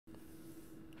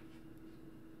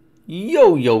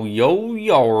Yo, yo, yo,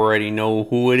 you already know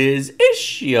who it is.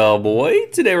 It's your boy.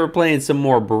 Today we're playing some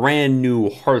more brand new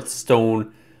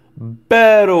Hearthstone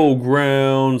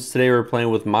Battlegrounds. Today we're playing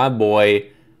with my boy,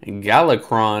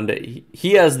 Galacrond.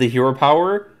 He has the hero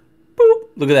power. Boop.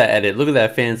 Look at that edit. Look at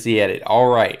that fancy edit.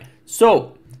 Alright.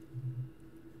 So,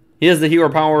 he has the hero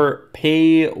power.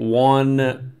 Pay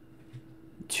 1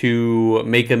 to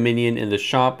make a minion in the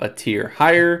shop a tier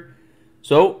higher.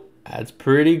 So, that's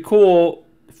pretty cool.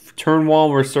 Turn 1,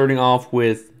 we're starting off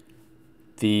with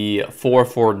the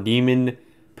 4/4 demon.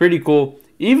 Pretty cool.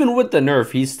 Even with the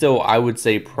nerf, he's still, I would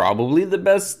say, probably the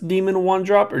best demon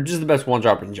one-drop, or just the best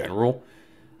one-drop in general.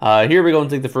 Here we go and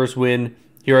take the first win.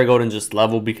 Here I go and just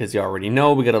level because you already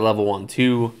know. We got a level 1,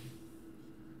 2.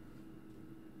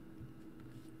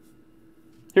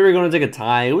 Here we're going to take a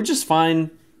tie, which is fine.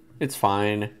 It's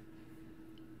fine.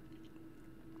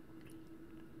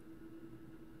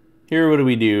 Here, what do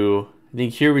we do? I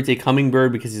think here we take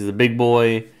Hummingbird because he's a big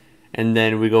boy. And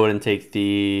then we go ahead and take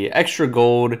the extra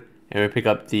gold. And we pick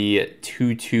up the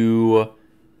 2/2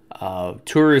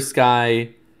 tourist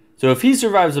guy. So if he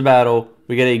survives the battle,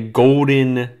 we get a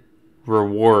golden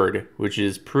reward, which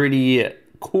is pretty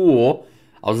cool.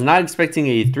 I was not expecting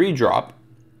a 3-drop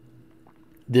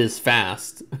this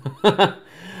fast.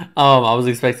 I was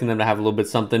expecting them to have a little bit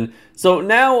something. So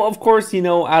now, of course, you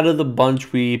know, out of the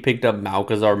bunch, we picked up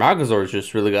Malchezaar. Malchezaar is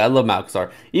just really good. I love Malchezaar.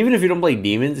 Even if you don't play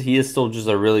demons, he is still just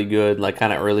a really good, like,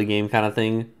 kind of early game kind of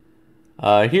thing.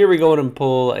 Here we go and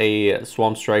pull a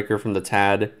Swamp Striker from the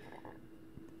Tad.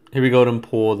 Here we go and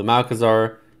pull the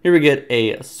Malchezaar. Here we get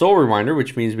a Soul Rewinder,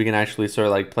 which means we can actually start,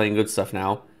 like, playing good stuff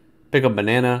now. Pick up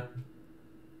Banana.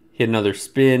 Hit another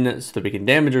spin so that we can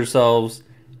damage ourselves.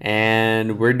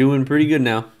 And we're doing pretty good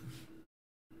now.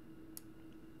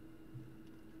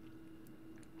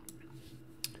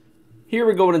 Here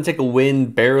we're going to take a win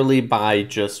barely by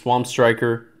just Swamp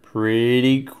Striker.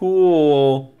 Pretty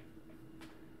cool.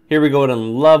 Here we go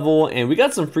and level, and we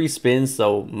got some free spins,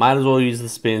 so might as well use the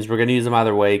spins. We're going to use them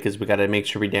either way because we got to make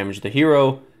sure we damage the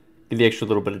hero. Get the extra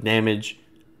little bit of damage.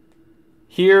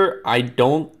 Here, I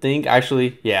don't think,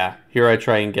 actually, yeah. Here I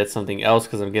try and get something else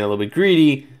because I'm getting a little bit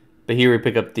greedy. But here we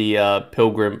pick up the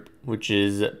Pilgrim, which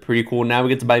is pretty cool. Now we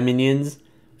get to buy minions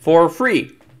for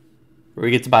free. Or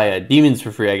we get to buy demons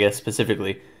for free, I guess,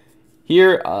 specifically.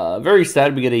 Here, very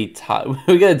sad, we get a tie.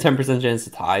 We get a 10% chance to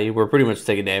tie. We're pretty much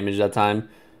taking damage that time.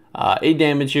 8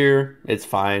 damage here. It's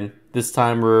fine. This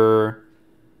time we're...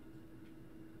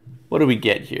 What do we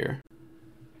get here?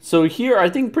 So here, I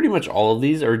think pretty much all of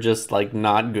these are just, like,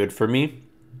 not good for me.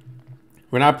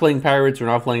 We're not playing Pirates, we're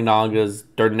not playing Nagas.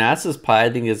 Darnassus Pie, I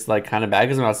think, is like kind of bad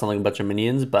because we're not selling a bunch of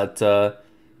minions. But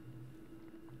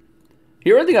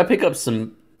here I think I pick up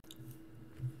some.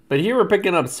 But here we're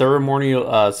picking up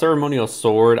Ceremonial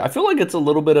Sword. I feel like it's a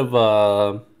little bit of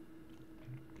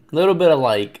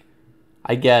like,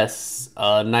 I guess,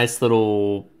 a nice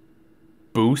little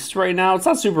boost right now. It's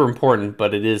not super important,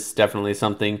 but it is definitely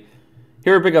something.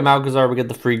 Here we pick up Malchezaar, we get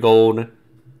the free gold.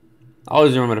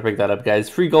 Always remember to pick that up, guys.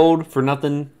 Free gold for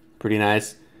nothing. Pretty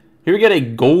nice. Here we get a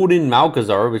golden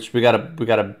Malchezaar, which we gotta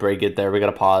break it there. We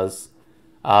gotta pause.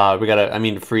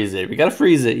 Freeze it. We gotta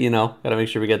freeze it, you know. Gotta make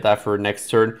sure we get that for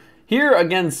next turn. Here,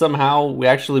 again, somehow, we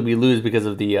lose because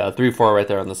of the 3/4 right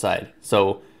there on the side.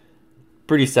 So,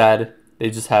 pretty sad. They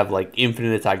just have, like,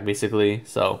 infinite attack, basically.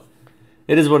 So,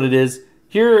 it is what it is.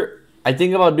 Here... I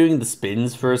think about doing the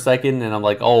spins for a second, and I'm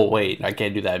like, oh, wait, I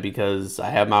can't do that because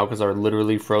I have Malchezaar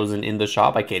literally frozen in the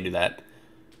shop. I can't do that.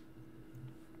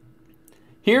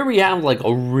 Here we have, like,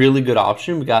 a really good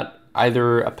option. We got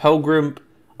either a Pilgrim,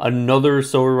 another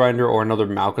Soul Rewinder, or another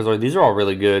Malchezaar. These are all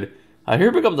really good. Here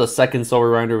we pick up the second Soul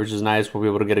Rewinder, which is nice. We'll be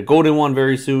able to get a golden one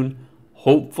very soon,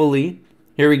 hopefully.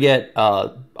 Here we get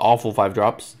awful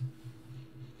 5-drops.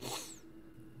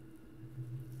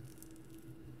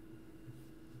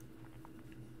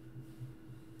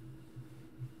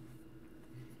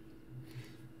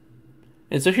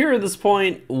 And so here at this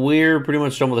point, we're pretty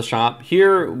much done with the shop.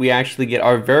 Here, we actually get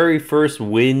our very first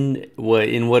win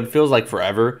in what feels like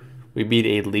forever. We beat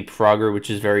a Leapfrogger, which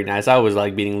is very nice. I always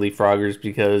like beating Leapfroggers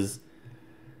because,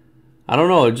 I don't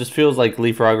know, it just feels like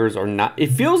Leapfroggers are not...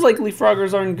 It feels like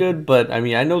Leapfroggers aren't good, but, I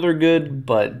mean, I know they're good,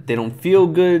 but they don't feel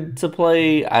good to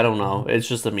play. I don't know. It's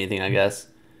just a me thing, I guess.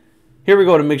 Here we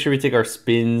go to make sure we take our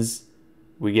spins.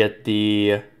 We get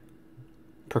the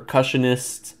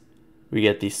Percussionist. We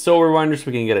get the Soul Rewinder so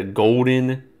we can get a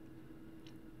golden.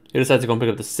 I decide to go and pick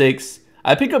up the 6.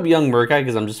 I pick up Young Murkai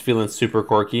because I'm just feeling super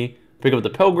quirky. Pick up the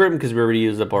Pilgrim because we already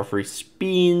used up our free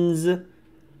spins.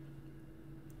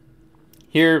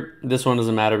 Here, this one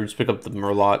doesn't matter. We just pick up the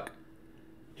Murloc.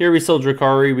 Here we sell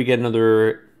Drakari. We get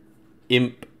another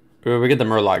Imp, or we get the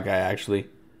Murloc guy actually.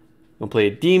 We'll play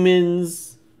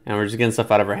demons, and we're just getting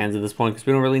stuff out of our hands at this point because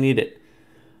we don't really need it.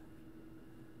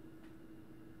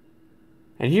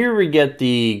 And here we get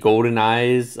the Golden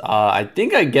Eyes. I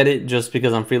think I get it just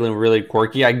because I'm feeling really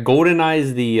quirky. I Golden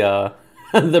Eyes the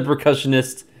the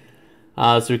percussionist,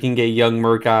 so we can get young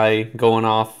Murkai going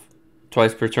off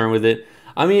twice per turn with it.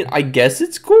 I mean, I guess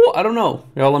it's cool. I don't know.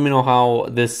 Y'all let me know how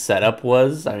this setup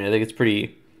was. I mean, I think it's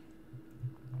pretty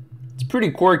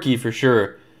quirky for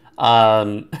sure.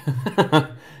 Young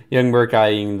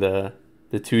Murkai-ing the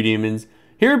two demons.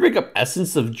 Here we pick up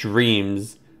Essence of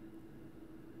Dreams.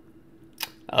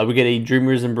 We get a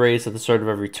Dreamer's Embrace at the start of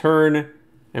every turn,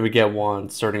 and we get one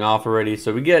starting off already.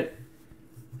 So we get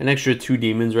an extra 2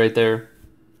 demons right there.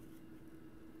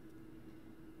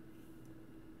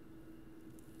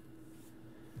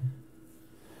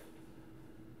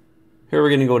 Here we're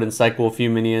going to go ahead and cycle a few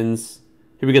minions.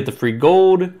 Here we get the free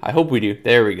gold. I hope we do.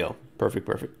 There we go. Perfect,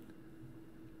 perfect.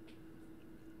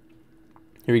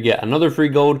 Here we get another free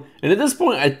gold. And at this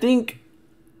point, I think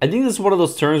this is one of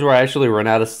those turns where I actually run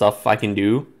out of stuff I can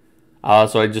do.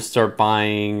 So I just start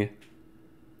buying...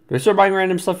 Do I start buying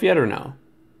random stuff yet or no?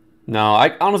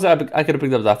 No, honestly, I could have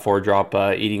picked up that 4-drop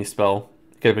eating spell.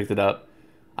 Could have picked it up.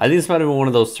 I think this might have been one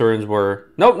of those turns where...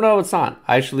 Nope, no, it's not.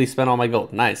 I actually spent all my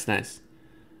gold. Nice, nice.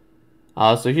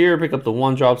 So here, pick up the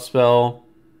 1-drop spell.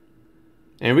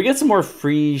 And we get some more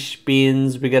free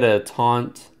spins. We get a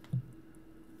taunt.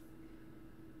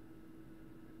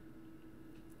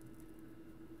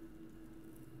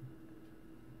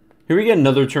 Here we get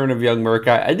another turn of Young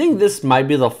Murkai. I think this might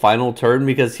be the final turn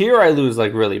because here I lose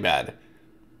like really bad.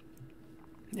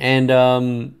 And,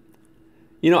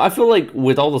 you know, I feel like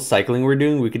with all the cycling we're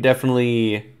doing, we could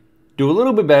definitely do a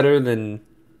little bit better than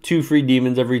 2 free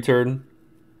demons every turn.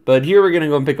 But here we're going to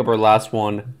go and pick up our last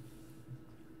one.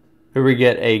 Here we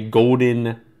get a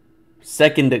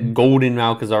second golden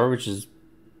Malchezaar, which is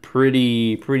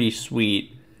pretty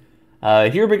sweet.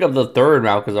 Here we pick up the 3rd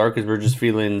Malchezaar because we're just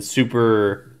feeling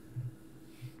super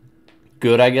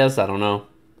good, I guess. I don't know.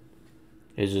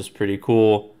 It's just pretty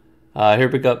cool. Here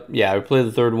pick up, yeah, we play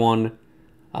the 3rd one.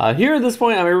 Here at this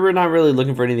point, I mean, we're not really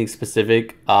looking for anything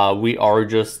specific. We are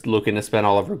just looking to spend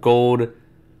all of our gold.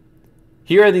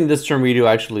 Here, I think this turn we do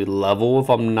actually level, if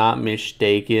I'm not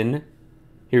mistaken.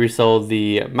 Here we sell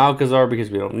the Malchezaar because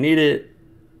we don't need it.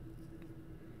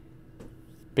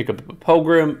 Pick up a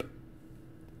Pilgrim.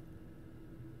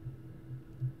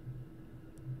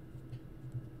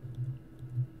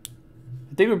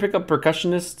 I think we pick up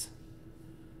Percussionist.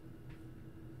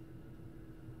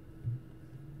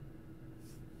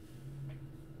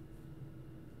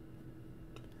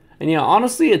 And yeah,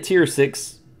 honestly, at tier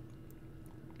 6,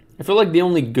 I feel like the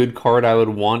only good card I would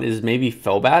want is maybe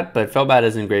Felbat, but Felbat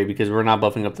isn't great because we're not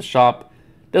buffing up the shop.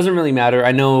 Doesn't really matter.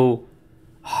 I know,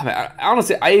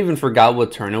 honestly, I even forgot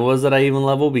what turn it was that I even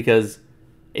leveled because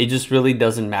it just really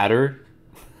doesn't matter.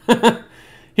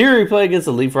 Here we play against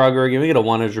the Leapfrogger again. We get a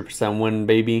 100% win,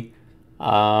 baby.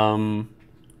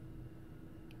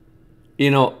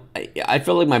 You know, I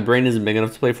feel like my brain isn't big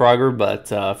enough to play Frogger, but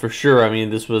for sure, I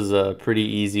mean, this was a pretty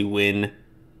easy win.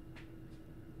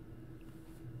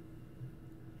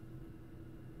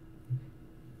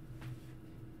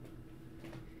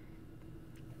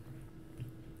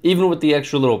 Even with the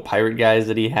extra little pirate guys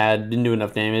that he had, didn't do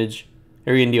enough damage.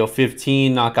 Here we can deal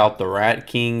 15, knock out the Rat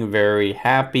King, very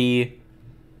happy.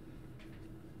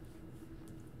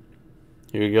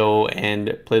 Here we go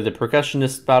and play the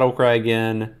Percussionist Battlecry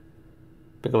again.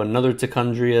 Pick up another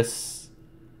Tacundrius.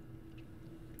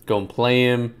 Go and play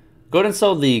him. Go ahead and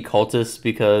sell the Cultist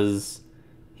because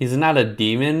he's not a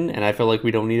demon and I feel like we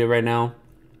don't need it right now.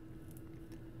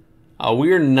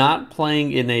 We are not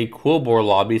playing in a Quillbore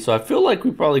lobby, so I feel like we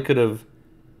probably could have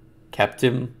kept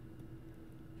him.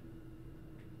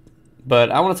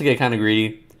 But I wanted to get kind of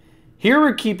greedy. Here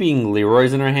we're keeping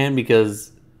Leroy's in our hand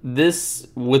because this,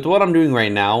 with what I'm doing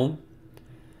right now,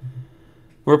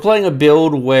 we're playing a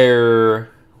build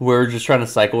where we're just trying to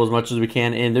cycle as much as we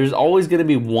can, and there's always going to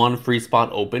be one free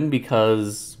spot open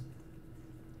because,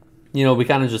 you know, we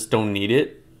kind of just don't need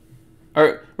it.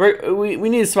 Or we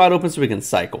need a spot open so we can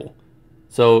cycle.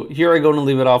 So here I go and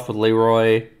leave it off with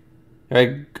Leroy.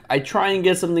 I try and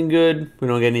get something good. We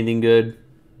don't get anything good.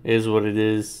 It is what it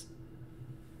is.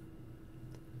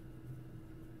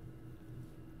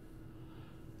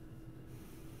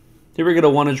 Here we get a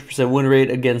 100% win rate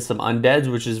against some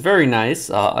undeads, which is very nice.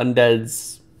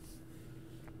 Undeads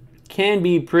can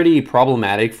be pretty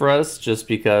problematic for us just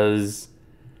because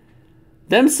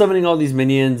them summoning all these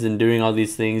minions and doing all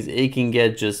these things, it can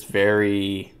get just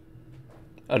very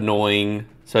annoying,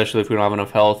 especially if we don't have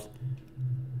enough health.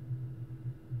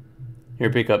 Here,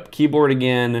 pick up keyboard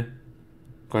again.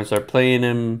 Going to start playing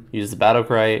him. Use the battle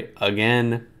cry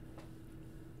again.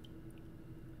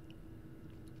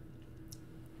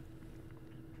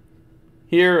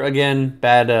 Here again,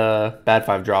 bad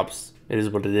 5 drops. It is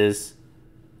what it is.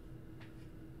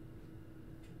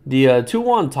 The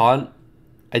 2-1 taunt,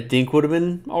 I think, would have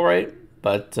been alright,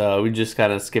 but we just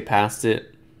kind of skip past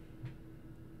it.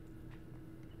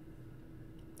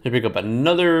 Here, pick up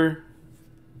another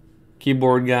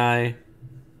keyboard guy.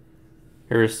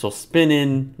 Here is still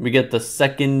spinning. We get the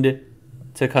second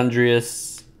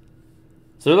Tacundrius.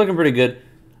 So they're looking pretty good.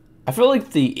 I feel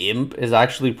like the Imp is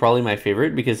actually probably my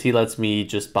favorite because he lets me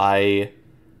just buy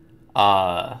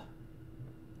stuff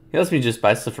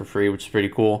for free, which is pretty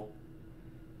cool.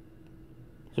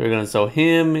 So we're gonna sell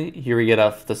him. Here we get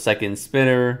off the second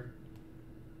spinner.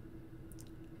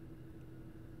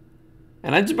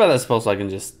 And I just buy that spell so I can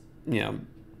just,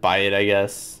 buy it, I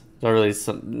guess. Not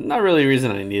really a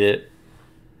reason I need it.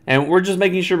 And we're just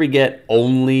making sure we get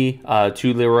only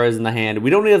 2 Leroys in the hand. We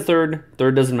don't need a third.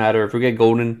 Third doesn't matter. If we get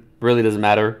golden, really doesn't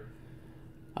matter.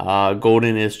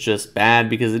 Golden is just bad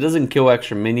because it doesn't kill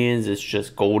extra minions. It's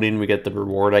just golden. We get the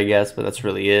reward, I guess, but that's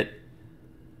really it.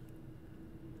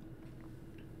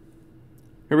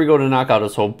 Here we go to knock out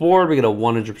this whole board. We get a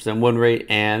 100% win rate,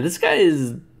 and this guy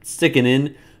is sticking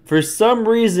in. For some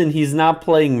reason, he's not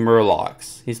playing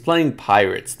Murlocs. He's playing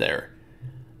Pirates there.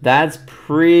 That's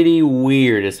pretty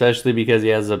weird, especially because he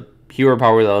has a hero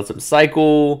power that lets him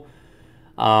cycle.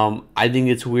 I think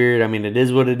it's weird. I mean, it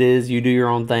is what it is. You do your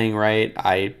own thing, right?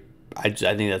 I think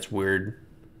that's weird.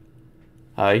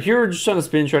 Here we're just trying to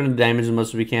spin, trying to damage as much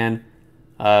as we can.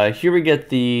 Here we get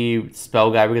the spell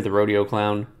guy. We get the rodeo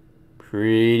clown.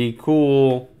 Pretty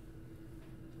cool.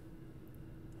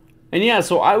 And yeah,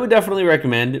 so I would definitely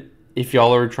recommend, if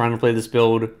y'all are trying to play this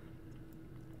build,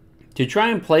 to try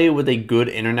and play it with a good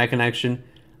internet connection.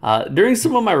 During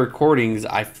some of my recordings,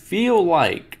 I feel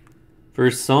like,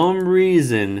 for some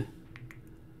reason,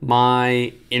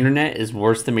 my internet is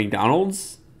worse than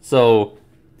McDonald's. So,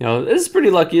 this is pretty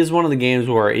lucky. It's one of the games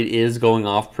where it is going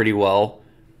off pretty well.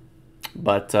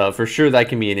 But for sure, that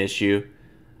can be an issue.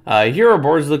 Here our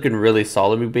board's looking really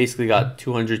solid. We basically got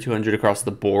 200, 200 across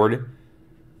the board.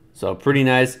 So pretty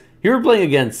nice. Here we're playing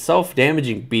against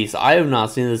Self-Damaging Beast. I have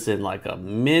not seen this in like a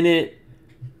minute.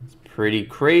 It's pretty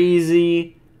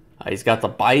crazy. He's got the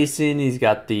Bison. He's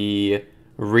got the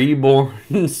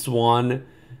Reborn Swan.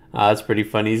 That's pretty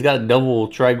funny. He's got double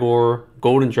Trigor,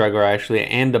 Golden Trigor actually,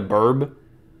 and a Burb.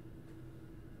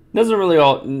 Doesn't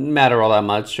really matter all that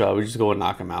much. We just go and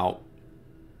knock him out.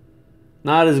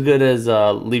 Not as good as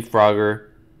Leaf Frogger.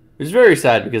 Which is very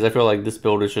sad because I feel like this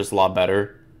build is just a lot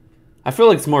better. I feel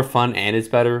like it's more fun and it's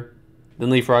better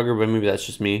than Leaf Frogger, but maybe that's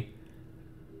just me.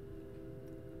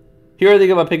 Here I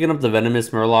think about picking up the Venomous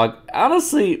Murloc.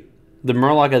 Honestly, the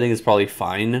Murloc I think is probably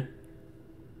fine.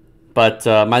 But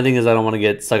my thing is I don't want to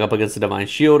get stuck up against the Divine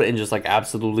Shield and just like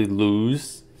absolutely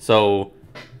lose. So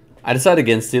I decided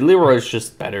against it. Leroy is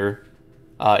just better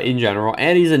in general.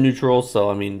 And he's a neutral,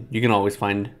 so I mean, you can always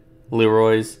find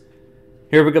Leroy's.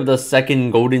 Here pick up the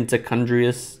second Golden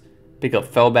Tacundrius. Pick up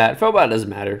Fellbat. Fellbat doesn't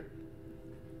matter.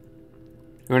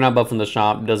 We're not buffing the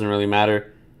shop. Doesn't really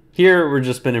matter. Here we're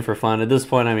just spinning for fun. At this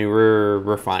point, I mean,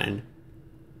 we're fine.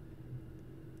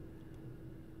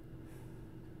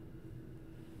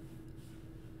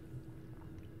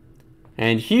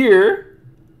 And here,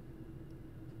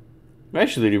 we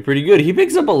actually do pretty good. He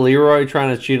picks up a Leroy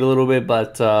trying to cheat a little bit,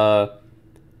 but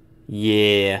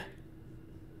yeah.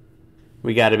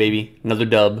 We got it, baby. Another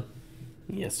dub.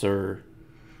 Yes, sir.